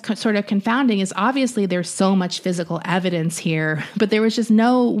thing that's sort of confounding is obviously there's so much physical evidence here, but there was just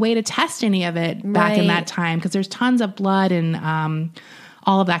no way to test any of it back in that time because there's tons of blood and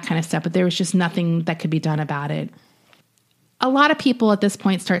all of that kind of stuff, but there was just nothing that could be done about it. A lot of people at this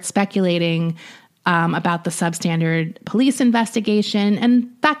point start speculating about the substandard police investigation,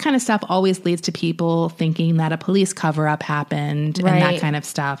 and that kind of stuff always leads to people thinking that a police cover-up happened and that kind of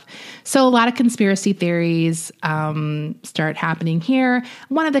stuff. So a lot of conspiracy theories start happening here.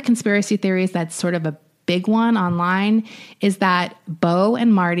 One of the conspiracy theories that's sort of a big one online is that Bo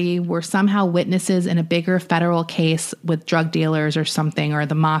and Marty were somehow witnesses in a bigger federal case with drug dealers or something, or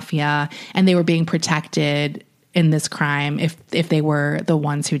the mafia, and they were being protected in this crime if they were the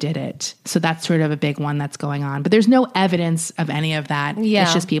ones who did it. So that's sort of a big one that's going on. But there's no evidence of any of that. Yeah.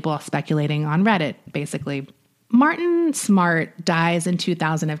 It's just people speculating on Reddit, basically. Martin Smart dies in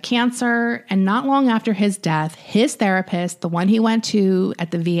 2000 of cancer, and not long after his death, his therapist, the one he went to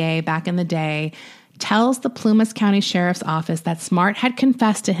at the VA back in the day, tells the Plumas County Sheriff's Office that Smart had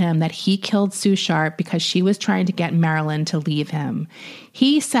confessed to him that he killed Sue Sharp because she was trying to get Marilyn to leave him.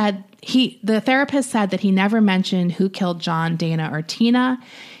 The therapist said that he never mentioned who killed John, Dana, or Tina.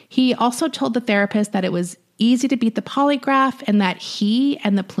 He also told the therapist that it was easy to beat the polygraph and that he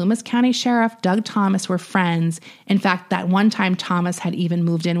and the Plumas County Sheriff, Doug Thomas, were friends. In fact, that one time Thomas had even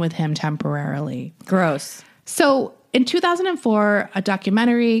moved in with him temporarily. Gross. So in 2004, in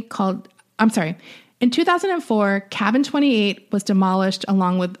 2004, Cabin 28 was demolished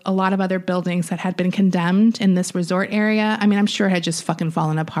along with a lot of other buildings that had been condemned in this resort area. I mean, I'm sure it had just fucking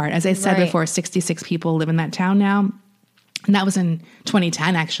fallen apart. As I said before, 66 people live in that town now. And that was in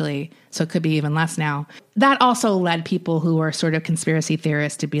 2010, actually. So it could be even less now. That also led people who were sort of conspiracy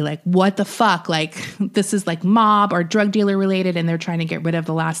theorists to be like, what the fuck? Like, this is like mob or drug dealer related, and they're trying to get rid of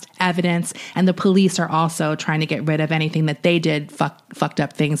the last evidence. And the police are also trying to get rid of anything that they did fucked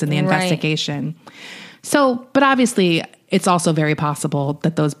up things in the investigation. So, but obviously, it's also very possible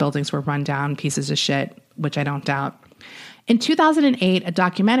that those buildings were run down pieces of shit, which I don't doubt. In 2008, a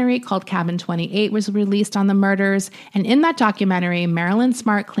documentary called Cabin 28 was released on the murders. And in that documentary, Marilyn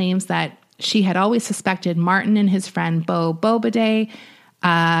Smart claims that she had always suspected Martin and his friend Bo Bobidet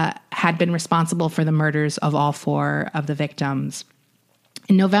had been responsible for the murders of all 4 of the victims.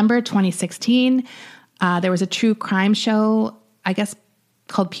 In November 2016, there was a true crime show, I guess,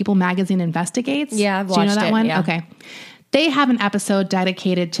 called People Magazine Investigates. Yeah, I've watched it. Do you know that one? Yeah. Okay. They have an episode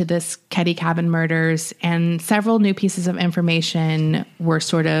dedicated to this Keddie Cabin murders, and several new pieces of information were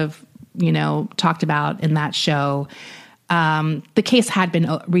sort of, talked about in that show. The case had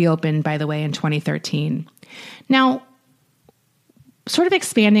been reopened, by the way, in 2013. Now, sort of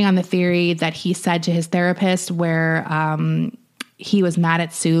expanding on the theory that he said to his therapist where he was mad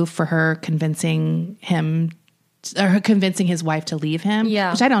at Sue for her convincing his wife to leave him,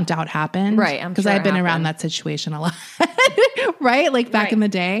 which I don't doubt happened. Right. Because I've been around that situation a lot, right? Like back in the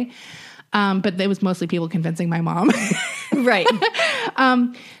day. But it was mostly people convincing my mom. Right.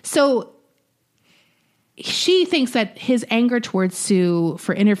 So she thinks that his anger towards Sue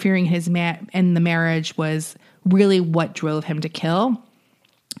for interfering in the marriage was really what drove him to kill.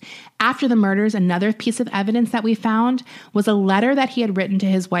 After the murders, another piece of evidence that we found was a letter that he had written to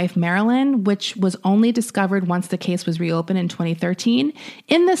his wife, Marilyn, which was only discovered once the case was reopened in 2013.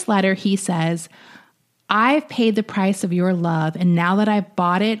 In this letter, he says, "I've paid the price of your love, and now that I've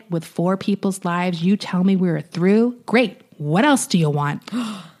bought it with 4 people's lives, you tell me we're through? Great. What else do you want?"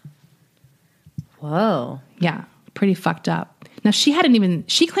 Whoa. Yeah, pretty fucked up. Now, she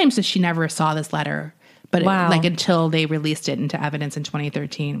claims that she never saw this letter, but until they released it into evidence in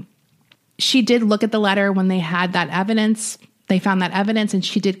 2013. She did look at the letter when they had that evidence. They found that evidence, and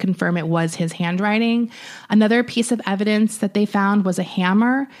she did confirm it was his handwriting. Another piece of evidence that they found was a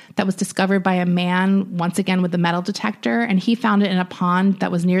hammer that was discovered by a man, once again with the metal detector, and he found it in a pond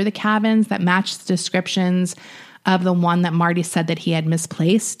that was near the cabins that matched the descriptions of the one that Marty said that he had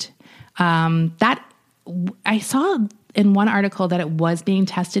misplaced. That I saw in one article that it was being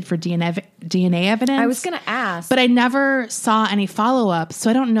tested for DNA evidence. I was going to ask. But I never saw any follow-up, so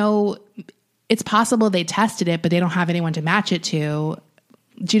I don't know. It's possible they tested it, but they don't have anyone to match it to.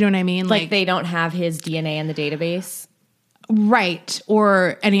 Do you know what I mean? Like they don't have his DNA in the database? Right,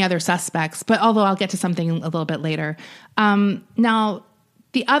 or any other suspects. But although I'll get to something a little bit later. Now,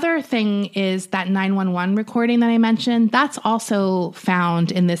 the other thing is that 911 recording that I mentioned, that's also found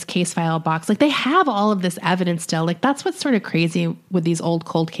in this case file box. Like they have all of this evidence still. Like that's what's sort of crazy with these old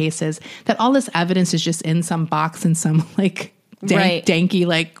cold cases, that all this evidence is just in some box in some like danky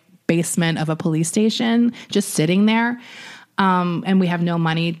like basement of a police station, just sitting there. And we have no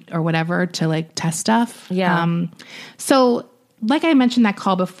money or whatever to like test stuff. Yeah. So like I mentioned that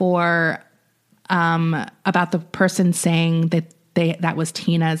call before about the person saying that was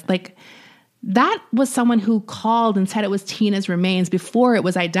Tina's, like that was someone who called and said it was Tina's remains before it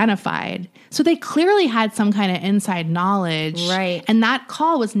was identified. So they clearly had some kind of inside knowledge. Right. And that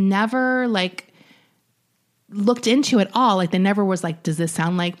call was never like looked into at all. Like they never was like, does this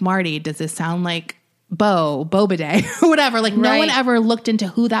sound like Marty? Does this sound like Bobidet, whatever. Like no one ever looked into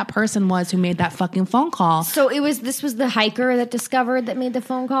who that person was who made that fucking phone call. So this was the hiker that made the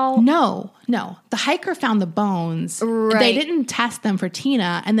phone call? No. The hiker found the bones. Right. They didn't test them for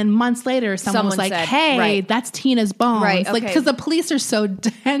Tina. And then months later, someone was like, said, hey, that's Tina's bones. Right. Like, because the police are so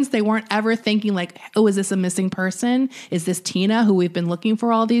dense, they weren't ever thinking like, oh, is this a missing person? Is this Tina who we've been looking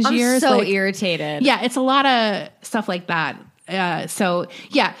for all these years? I'm so like, irritated. Yeah, it's a lot of stuff like that. So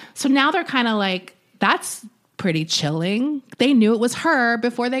now they're kind of like, that's pretty chilling. They knew it was her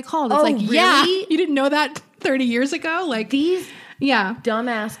before they called. It's really? Yeah, you didn't know that 30 years ago? Like these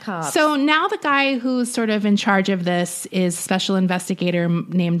dumbass cops. So now the guy who's sort of in charge of this is special investigator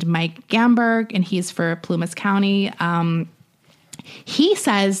named Mike Gamberg, and he's for Plumas County. He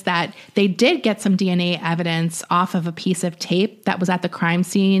says that they did get some DNA evidence off of a piece of tape that was at the crime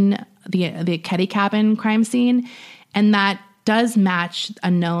scene, the Keddie cabin crime scene, and that does match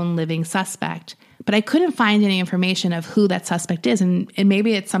a known living suspect. But I couldn't find any information of who that suspect is, and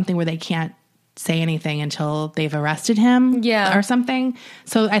maybe it's something where they can't say anything until they've arrested him or something.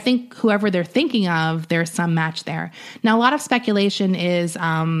 So I think whoever they're thinking of, there's some match there. Now, a lot of speculation is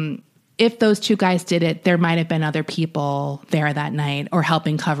if those two guys did it, there might have been other people there that night or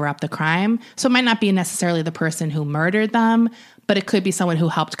helping cover up the crime. So it might not be necessarily the person who murdered them, but it could be someone who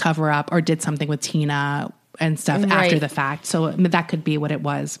helped cover up or did something with Tina and stuff after the fact. So that could be what it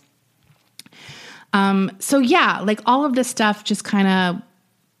was. So yeah, like all of this stuff just kind of,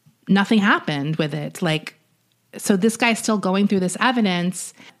 nothing happened with it. Like, so this guy's still going through this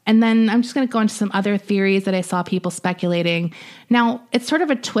evidence. And then I'm just going to go into some other theories that I saw people speculating. Now, it's sort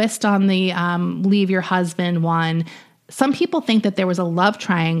of a twist on the leave your husband one. Some people think that there was a love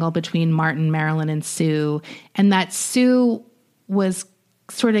triangle between Martin, Marilyn, and Sue, and that Sue was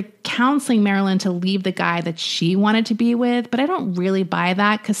sort of counseling Marilyn to leave the guy that she wanted to be with. But I don't really buy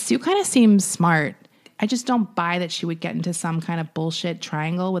that because Sue kind of seems smart. I just don't buy that she would get into some kind of bullshit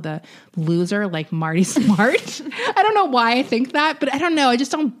triangle with a loser like Marty Smart. I don't know why I think that, but I don't know. I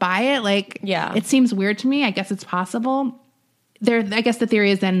just don't buy it. Like, it seems weird to me. I guess it's possible. I guess the theory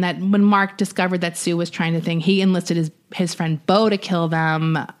is then that when Mark discovered that Sue was trying to think, he enlisted his friend Bo to kill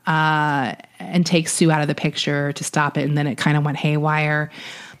them and take Sue out of the picture to stop it. And then it kind of went haywire.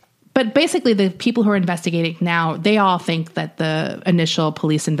 But basically, the people who are investigating now, they all think that the initial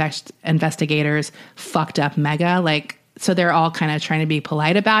police investigators fucked up mega. Like, so they're all kind of trying to be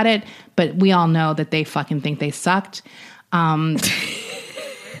polite about it. But we all know that they fucking think they sucked. Because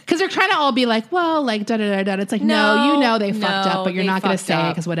they're trying to all be like, well, like, da-da-da-da. It's like, no, you know they fucked up, but you're not going to say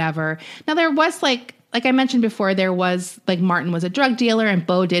it because whatever. Now, there was like I mentioned before, there was like Martin was a drug dealer and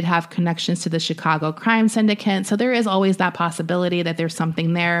Bo did have connections to the Chicago crime syndicate. So there is always that possibility that there's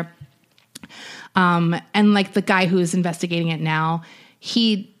something there. And like the guy who's investigating it now,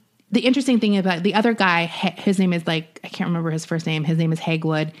 the interesting thing about the other guy, his name is like, I can't remember his first name. His name is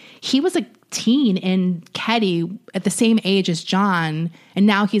Hagwood. He was a teen in Keddie at the same age as John. And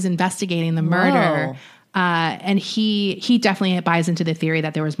now he's investigating the murder. And he definitely buys into the theory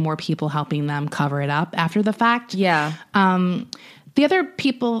that there was more people helping them cover it up after the fact. Yeah. The other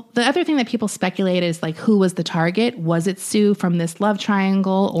thing that people speculate is like, who was the target? Was it Sue from this love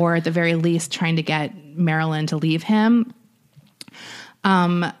triangle, or at the very least trying to get Marilyn to leave him?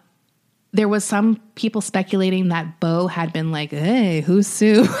 There was some people speculating that Bo had been like, hey, who's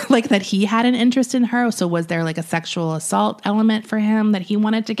Sue? Like that he had an interest in her. So was there like a sexual assault element for him that he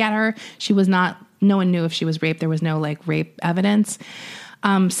wanted to get her? No one knew if she was raped. There was no like rape evidence.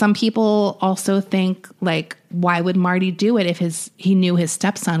 Some people also think, like, why would Marty do it if he knew his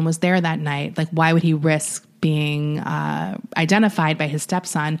stepson was there that night? Like, why would he risk being identified by his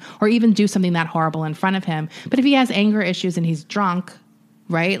stepson or even do something that horrible in front of him? But if he has anger issues and he's drunk,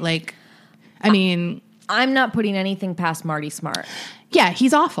 right? Like, I mean... I'm not putting anything past Marty Smart. Yeah,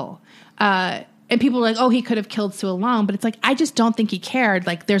 he's awful. And people are like, oh, he could have killed Sue alone. But it's like, I just don't think he cared.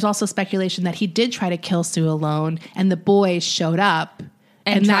 Like, there's also speculation that he did try to kill Sue alone and the boys showed up.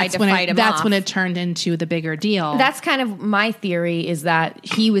 And tried to fight him off. That's when it turned into the bigger deal. That's kind of my theory, is that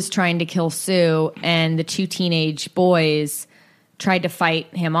he was trying to kill Sue and the two teenage boys tried to fight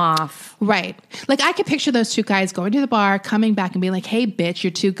him off. Right. Like, I could picture those two guys going to the bar, coming back and being like, hey, bitch,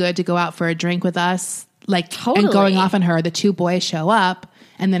 you're too good to go out for a drink with us. Like, totally. And going off on her. The two boys show up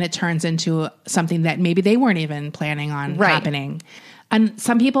and then it turns into something that maybe they weren't even planning on happening. And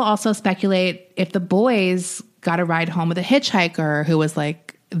some people also speculate if the boys got a ride home with a hitchhiker who was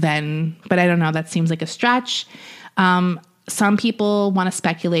like but I don't know, that seems like a stretch. Some people want to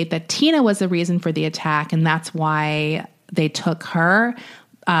speculate that Tina was the reason for the attack and that's why they took her.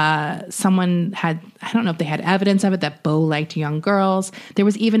 Someone I don't know if they had evidence of it, that Bo liked young girls. There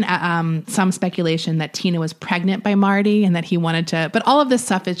was even some speculation that Tina was pregnant by Marty and that he wanted to, but all of this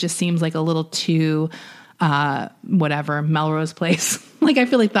stuff, it just seems like a little too, Melrose Place. Like, I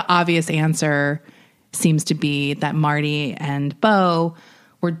feel like the obvious answer seems to be that Marty and Bo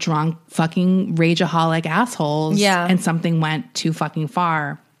were drunk, fucking rageaholic assholes. Yeah. And something went too fucking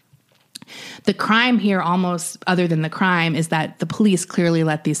far. The crime here, almost other than the crime, is that the police clearly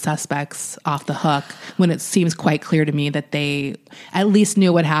let these suspects off the hook when it seems quite clear to me that they at least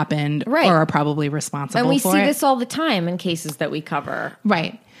knew what happened or are probably responsible for it. And we see this all the time in cases that we cover.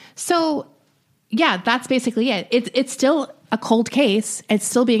 Right. So, yeah, that's basically it. It's still a cold case. It's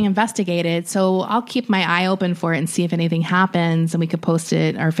still being investigated. So I'll keep my eye open for it and see if anything happens, and we could post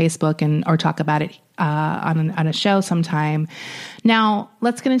it on our Facebook or talk about it on a show sometime. Now,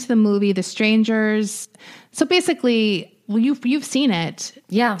 let's get into the movie, The Strangers. So basically, well, you've seen it.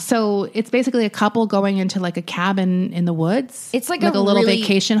 Yeah. So it's basically a couple going into like a cabin in the woods. It's like a little really,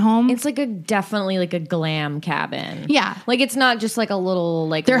 vacation home. It's like definitely like a glam cabin. Yeah. Like it's not just like a little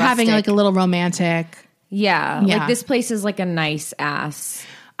like they're rustic. having like a little romantic. Yeah. Yeah. Like this place is like a nice ass.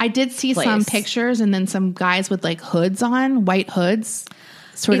 I did see some pictures and then some guys with like hoods on, white hoods.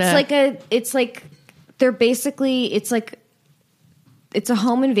 It's a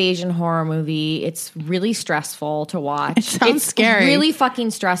home invasion horror movie. It's really stressful to watch. It sounds scary. Really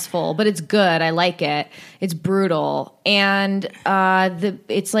fucking stressful, but it's good. I like it. It's brutal. And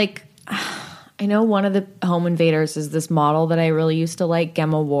it's like, I know one of the home invaders is this model that I really used to like,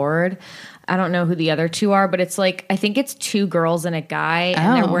 Gemma Ward. I don't know who the other two are, but it's like, I think it's two girls and a guy,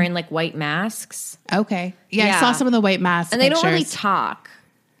 and they're wearing like white masks. Okay. Yeah, I saw some of the white masks. And they don't really talk.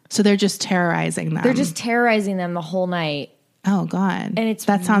 So they're just terrorizing them. They're just terrorizing them the whole night. Oh, God. And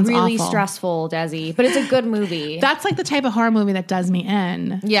that sounds really awful. stressful, Desi. But it's a good movie. That's like the type of horror movie that does me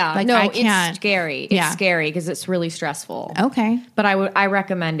in. Yeah. Like, no, I can't. It's scary. It's scary because it's really stressful. Okay. But I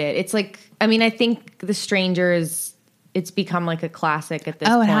recommend it. It's like, I mean, I think The Strangers, it's become like a classic at this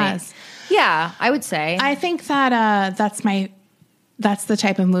point. Oh, it has. Yeah, I would say. I think that that's the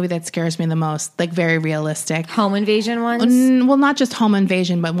type of movie that scares me the most, like very realistic. Home invasion ones? Well, not just home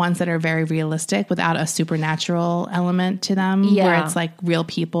invasion, but ones that are very realistic without a supernatural element to them, where it's like real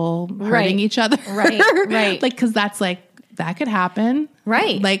people hurting each other. Right. Like, because that's like, that could happen.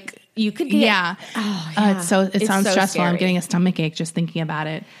 Right. Like, you could get... Yeah. Oh, yeah. It sounds so stressful. scary. I'm getting a stomach ache just thinking about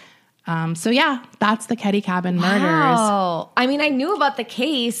it. So yeah, that's the Ketty Cabin murders. Wow. I mean, I knew about the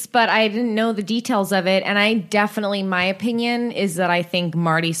case, but I didn't know the details of it. And I definitely, my opinion is that I think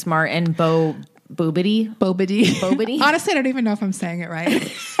Marty Smart and Bobity. Honestly, I don't even know if I'm saying it right.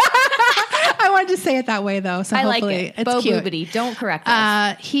 I wanted to say it that way though. So I hopefully like it. It's cute. Bobity. Don't correct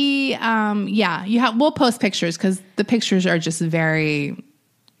us. We'll post pictures because the pictures are just very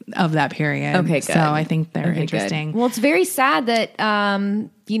of that period. Okay, good. So I think they're interesting. Good. Well, it's very sad that,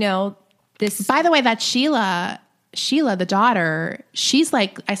 this. By the way, that Sheila, the daughter, she's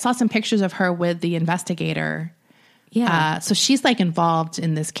like, I saw some pictures of her with the investigator. Yeah. So she's like involved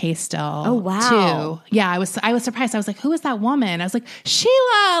in this case still. Oh, wow. Too. Yeah. I was surprised. I was like, who is that woman? I was like,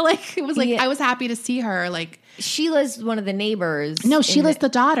 Sheila. Like, it was like, I was happy to see her. Like, Sheila's one of the neighbors. No, Sheila's the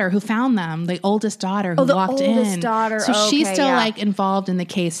daughter who found them, the oldest daughter who walked in. The oldest daughter. So she's still like involved in the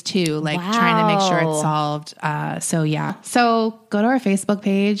case too, like trying to make sure it's solved. So yeah. So go to our Facebook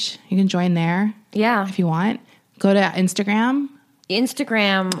page. You can join there. Yeah. If you want. Go to Instagram.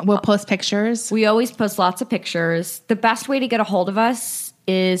 We'll post pictures. We always post lots of pictures. The best way to get a hold of us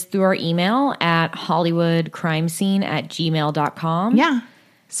is through our email at hollywoodcrimescene@gmail.com. Yeah.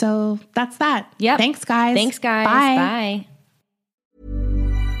 So that's that. Yep. Thanks, guys. Bye.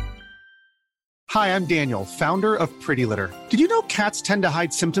 Hi, I'm Daniel, founder of Pretty Litter. Did you know cats tend to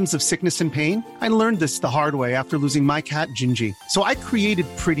hide symptoms of sickness and pain? I learned this the hard way after losing my cat, Gingy. So I created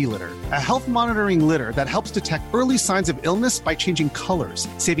Pretty Litter, a health monitoring litter that helps detect early signs of illness by changing colors,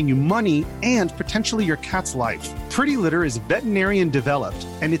 saving you money and potentially your cat's life. Pretty Litter is veterinarian developed,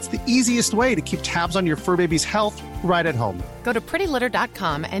 and it's the easiest way to keep tabs on your fur baby's health right at home. Go to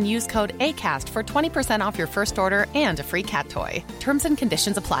prettylitter.com and use code ACAST for 20% off your first order and a free cat toy. Terms and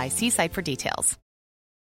conditions apply. See site for details.